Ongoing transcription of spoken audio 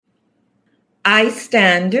I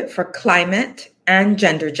stand for climate and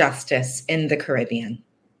gender justice in the Caribbean.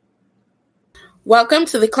 Welcome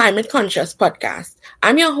to the Climate Conscious Podcast.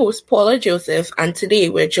 I'm your host, Paula Joseph, and today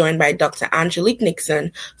we're joined by Dr. Angelique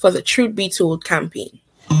Nixon for the Truth Be Told campaign.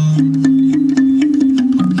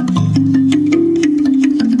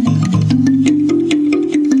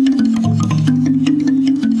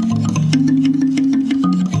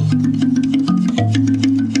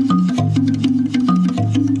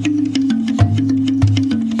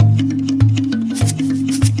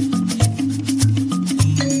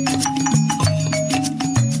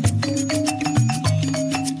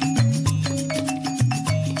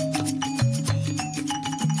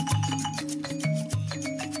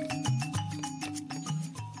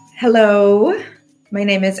 Hello, my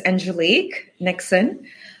name is Angelique Nixon.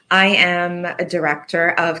 I am a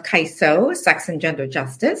director of CAISO, Sex and Gender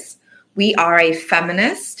Justice. We are a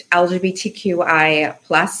feminist LGBTQI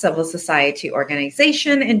plus civil society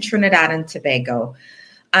organization in Trinidad and Tobago.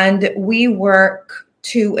 And we work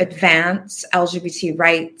to advance LGBT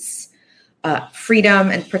rights, freedom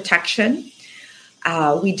and protection.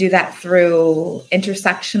 We do that through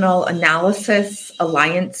intersectional analysis,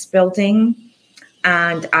 alliance building,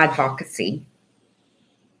 and advocacy.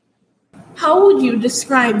 How would you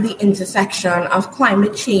describe the intersection of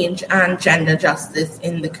climate change and gender justice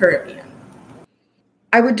in the Caribbean?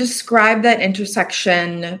 I would describe that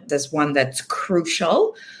intersection as one that's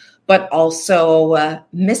crucial, but also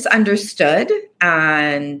misunderstood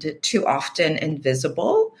and too often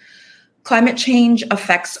invisible. Climate change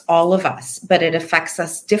affects all of us, but it affects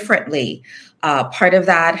us differently. Part of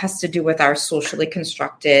that has to do with our socially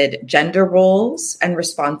constructed gender roles and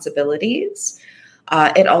responsibilities.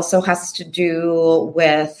 It also has to do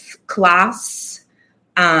with class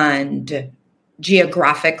and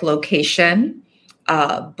geographic location,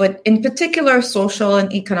 but in particular, social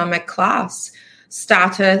and economic class,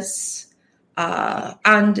 status.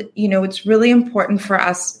 And, it's really important for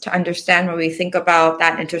us to understand when we think about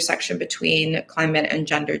that intersection between climate and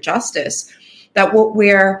gender justice, that what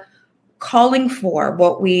we're calling for,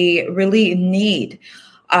 what we really need,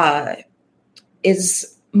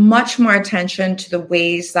 is much more attention to the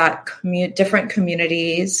ways that different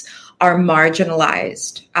communities are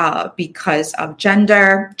marginalized because of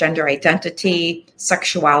gender identity,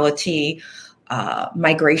 sexuality,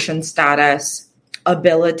 migration status,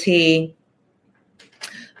 ability,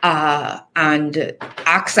 and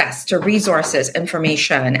access to resources,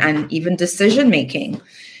 information, and even decision-making.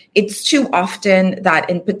 It's too often that,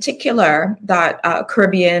 in particular, that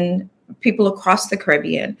Caribbean people across the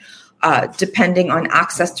Caribbean, depending on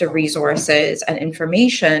access to resources and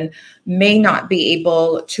information, may not be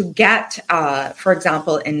able to get, for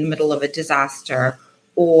example, in the middle of a disaster,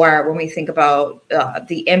 or when we think about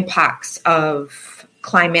the impacts of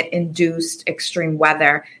climate-induced extreme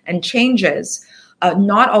weather and changes.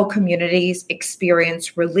 Not all communities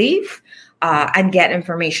experience relief and get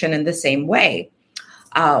information in the same way.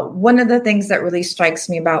 One of the things that really strikes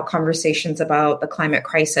me about conversations about the climate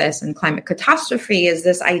crisis and climate catastrophe is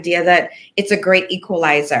this idea that it's a great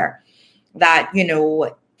equalizer, that,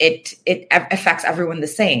 it affects everyone the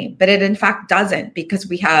same. But it in fact doesn't, because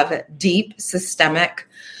we have deep systemic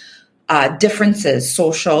differences,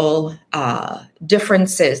 social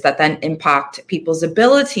differences that then impact people's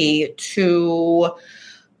ability to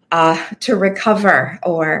recover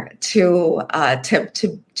or to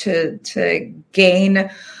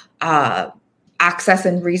gain access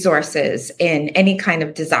and resources in any kind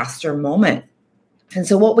of disaster moment. And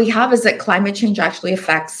so what we have is that climate change actually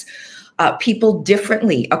affects people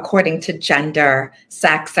differently according to gender,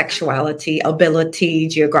 sex, sexuality, ability,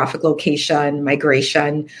 geographic location,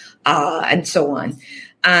 migration, and so on.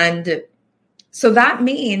 And so that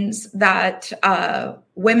means that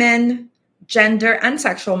women, gender, and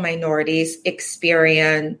sexual minorities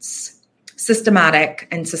experience systematic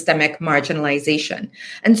and systemic marginalization.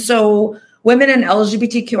 And so women and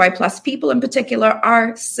LGBTQI plus people in particular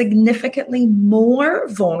are significantly more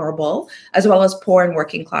vulnerable, as well as poor and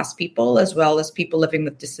working class people, as well as people living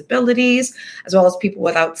with disabilities, as well as people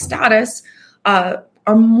without status,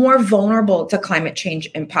 are more vulnerable to climate change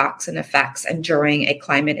impacts and effects and during a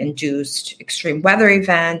climate-induced extreme weather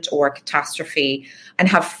event or catastrophe, and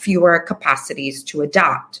have fewer capacities to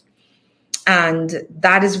adapt. And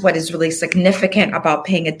that is what is really significant about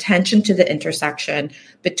paying attention to the intersection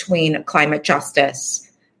between climate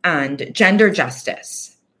justice and gender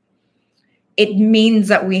justice. It means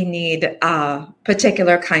that we need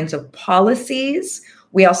particular kinds of policies.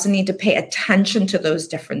 We also need to pay attention to those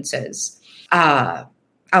differences.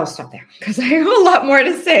 I'll stop there because I have a lot more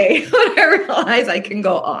to say, but I realize I can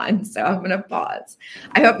go on. So I'm going to pause.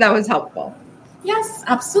 I hope that was helpful. Yes,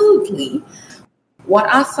 absolutely. What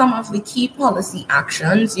are some of the key policy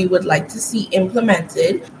actions you would like to see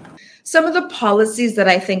implemented? Some of the policies that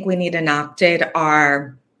I think we need enacted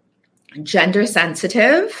are gender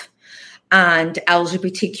sensitive and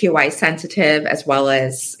LGBTQI sensitive, as well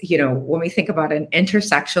as, when we think about an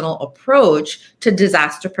intersectional approach to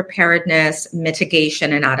disaster preparedness,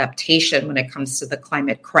 mitigation, and adaptation when it comes to the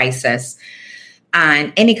climate crisis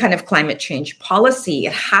and any kind of climate change policy,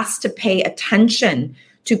 it has to pay attention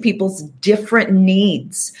to people's different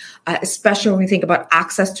needs, especially when we think about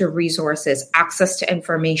access to resources, access to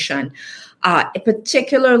information,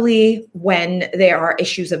 particularly when there are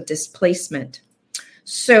issues of displacement.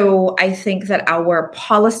 So I think that our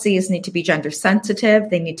policies need to be gender sensitive.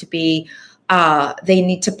 They need to pay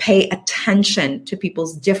attention to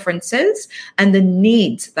people's differences and the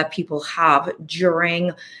needs that people have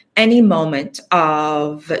during any moment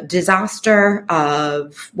of disaster,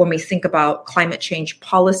 of when we think about climate change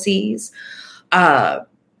policies.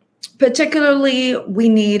 Particularly, we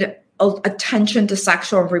need attention to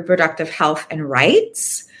sexual and reproductive health and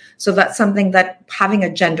rights. So that's something that having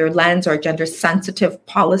a gender lens or a gender sensitive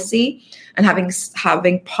policy and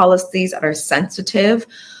having policies that are sensitive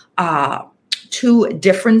to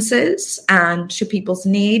differences and to people's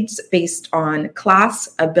needs based on class,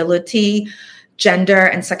 ability, gender,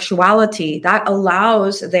 and sexuality, that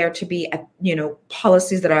allows there to be,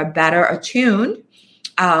 policies that are better attuned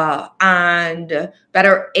and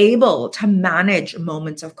better able to manage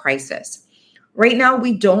moments of crisis. Right now,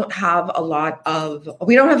 we don't have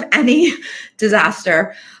any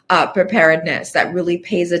disaster preparedness that really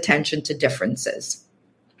pays attention to differences.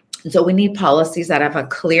 And so we need policies that have a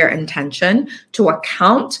clear intention to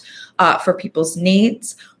account for people's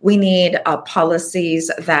needs. We need policies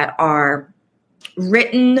that are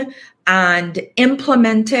written and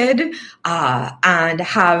implemented and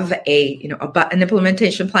have an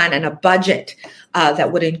implementation plan and a budget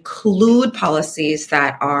that would include policies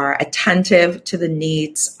that are attentive to the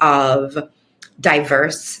needs of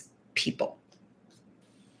diverse people.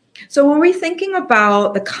 So when we're thinking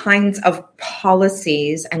about the kinds of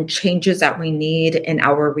policies and changes that we need in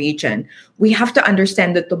our region, we have to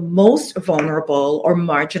understand that the most vulnerable or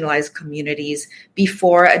marginalized communities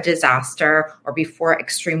before a disaster or before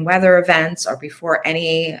extreme weather events or before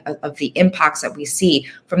any of the impacts that we see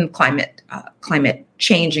from climate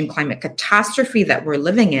change and climate catastrophe that we're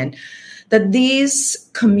living in, that these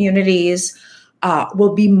communities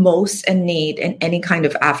will be most in need in any kind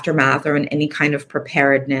of aftermath or in any kind of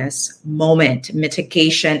preparedness moment,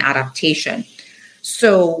 mitigation, adaptation.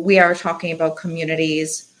 So we are talking about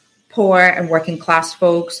communities, poor and working class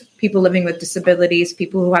folks, people living with disabilities,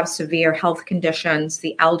 people who have severe health conditions,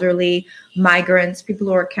 the elderly, migrants, people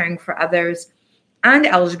who are caring for others, and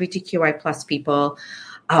LGBTQI plus people.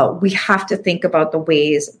 We have to think about the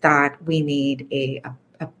ways that we need a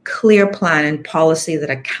clear plan and policy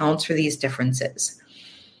that accounts for these differences.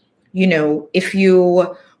 If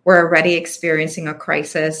you were already experiencing a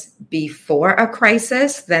crisis before a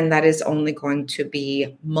crisis, then that is only going to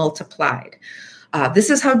be multiplied.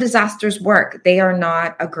 This is how disasters work. They are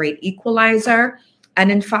not a great equalizer.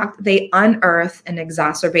 And in fact, they unearth and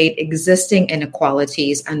exacerbate existing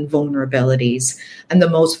inequalities and vulnerabilities. And the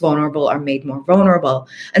most vulnerable are made more vulnerable.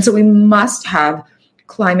 And so we must have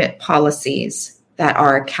climate policies that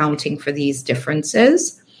are accounting for these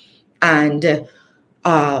differences and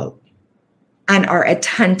are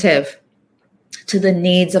attentive to the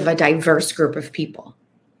needs of a diverse group of people.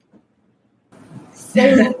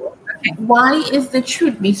 So why is the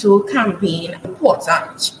Truth Be Told campaign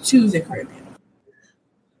important to the Caribbean?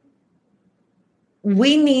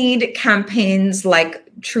 We need campaigns like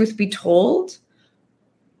Truth Be Told.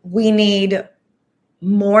 We need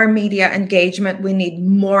more media engagement. We need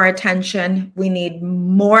more attention. We need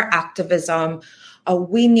more activism.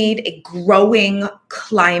 We need a growing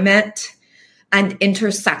climate and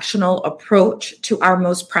intersectional approach to our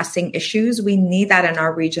most pressing issues. We need that in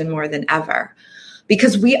our region more than ever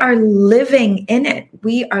because we are living in it.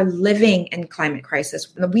 We are living in climate crisis.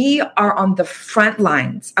 We are on the front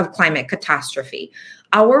lines of climate catastrophe.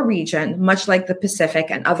 Our region, much like the Pacific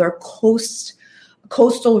and other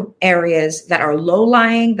coastal areas that are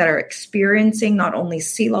low-lying, that are experiencing not only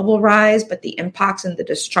sea level rise, but the impacts and the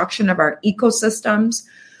destruction of our ecosystems.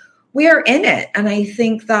 We are in it. And I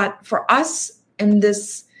think that for us in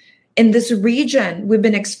this region, we've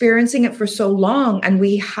been experiencing it for so long, and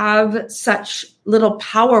we have such little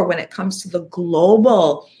power when it comes to the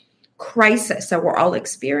global crisis that we're all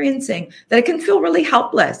experiencing, that it can feel really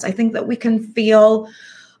helpless. I think that we can feel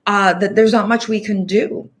that there's not much we can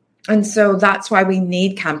do. And so that's why we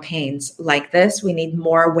need campaigns like this. We need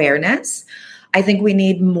more awareness. I think we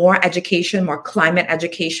need more education, more climate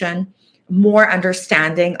education, more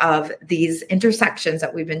understanding of these intersections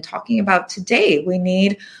that we've been talking about today. We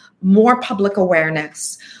need more public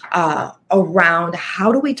awareness around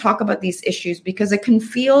how do we talk about these issues, because it can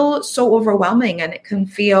feel so overwhelming and it can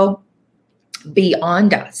feel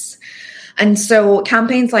beyond us. And so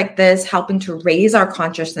campaigns like this, helping to raise our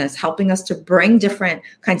consciousness, helping us to bring different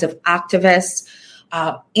kinds of activists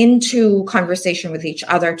into conversation with each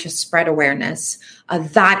other to spread awareness,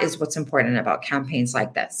 that is what's important about campaigns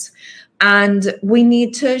like this. And we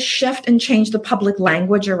need to shift and change the public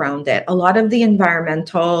language around it. A lot of the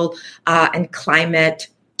environmental and climate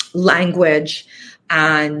language,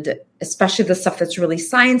 and especially the stuff that's really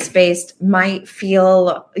science-based, might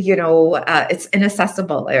feel, it's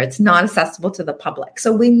inaccessible or it's not accessible to the public.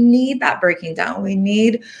 So we need that breaking down. We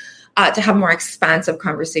need to have more expansive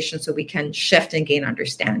conversations so we can shift and gain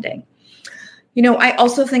understanding. I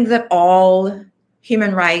also think that all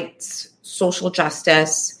human rights, social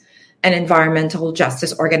justice, and environmental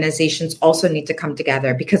justice organizations also need to come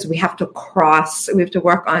together, because we have to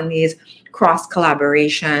work on these cross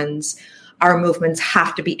collaborations. Our movements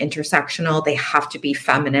have to be intersectional. They have to be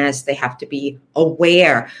feminist. They have to be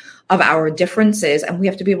aware of our differences, and we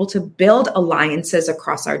have to be able to build alliances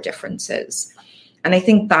across our differences. And I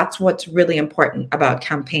think that's what's really important about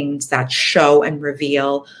campaigns that show and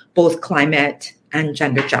reveal both climate and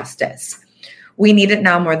gender justice. We need it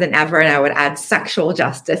now more than ever, and I would add sexual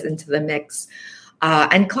justice into the mix,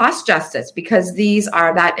 and class justice, because these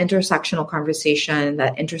are that intersectional conversation,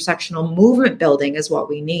 that intersectional movement building is what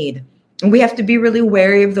we need. And we have to be really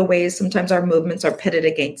wary of the ways sometimes our movements are pitted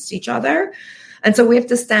against each other. And so we have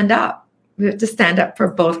to stand up. We have to stand up for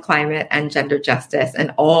both climate and gender justice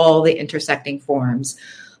and all the intersecting forms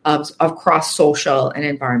of cross-social and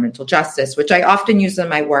environmental justice, which I often use in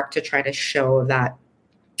my work to try to show that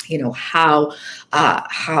how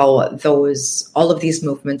all of these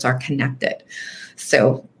movements are connected.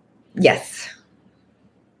 So, yes.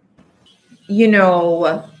 We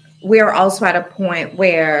are also at a point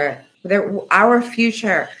where our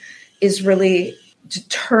future is really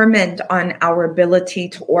determined on our ability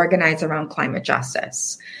to organize around climate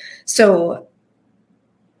justice. So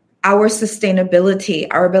our sustainability,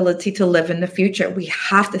 our ability to live in the future, we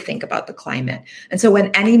have to think about the climate. And so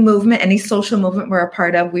when any movement, any social movement we're a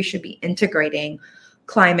part of, we should be integrating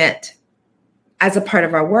climate as a part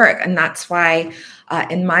of our work. And that's why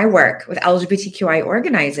in my work with LGBTQI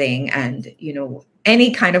organizing and,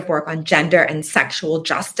 any kind of work on gender and sexual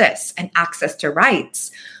justice and access to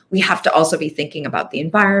rights, we have to also be thinking about the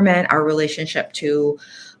environment, our relationship to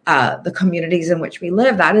the communities in which we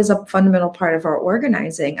live. That is a fundamental part of our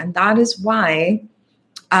organizing. And that is why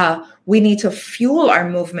we need to fuel our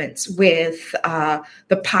movements with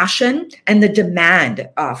the passion and the demand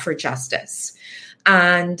for justice.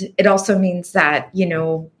 And it also means that,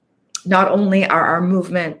 not only are our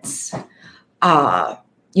movements,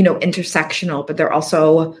 intersectional, but they're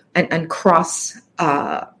also and cross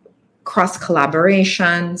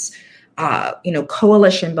collaborations,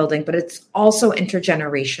 coalition building, but it's also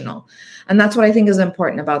intergenerational. And that's what I think is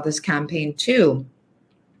important about this campaign too,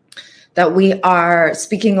 that we are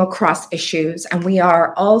speaking across issues and we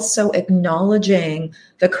are also acknowledging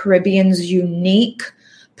the Caribbean's unique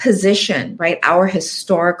position, right? Our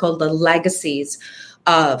the legacies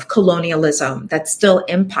of colonialism that still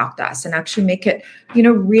impact us and actually make it,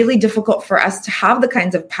 really difficult for us to have the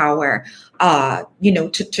kinds of power,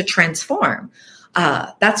 to transform.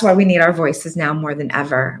 That's why we need our voices now more than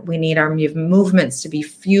ever. We need our movements to be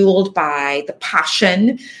fueled by the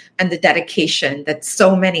passion and the dedication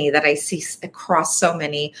that I see across so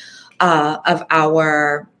many of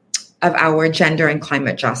our gender and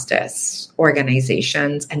climate justice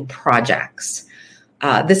organizations and projects.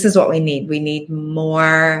 This is what we need. We need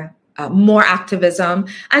more activism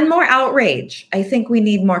and more outrage. I think we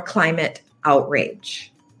need more climate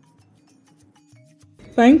outrage.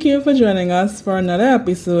 Thank you for joining us for another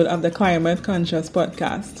episode of the Climate Conscious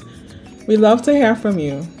Podcast. We'd love to hear from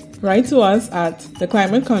you. Write to us at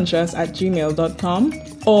theclimateconscious@gmail.com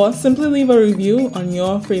or simply leave a review on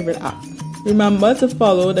your favorite app. Remember to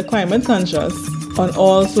follow The Climate Conscious on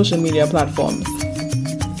all social media platforms.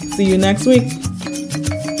 See you next week.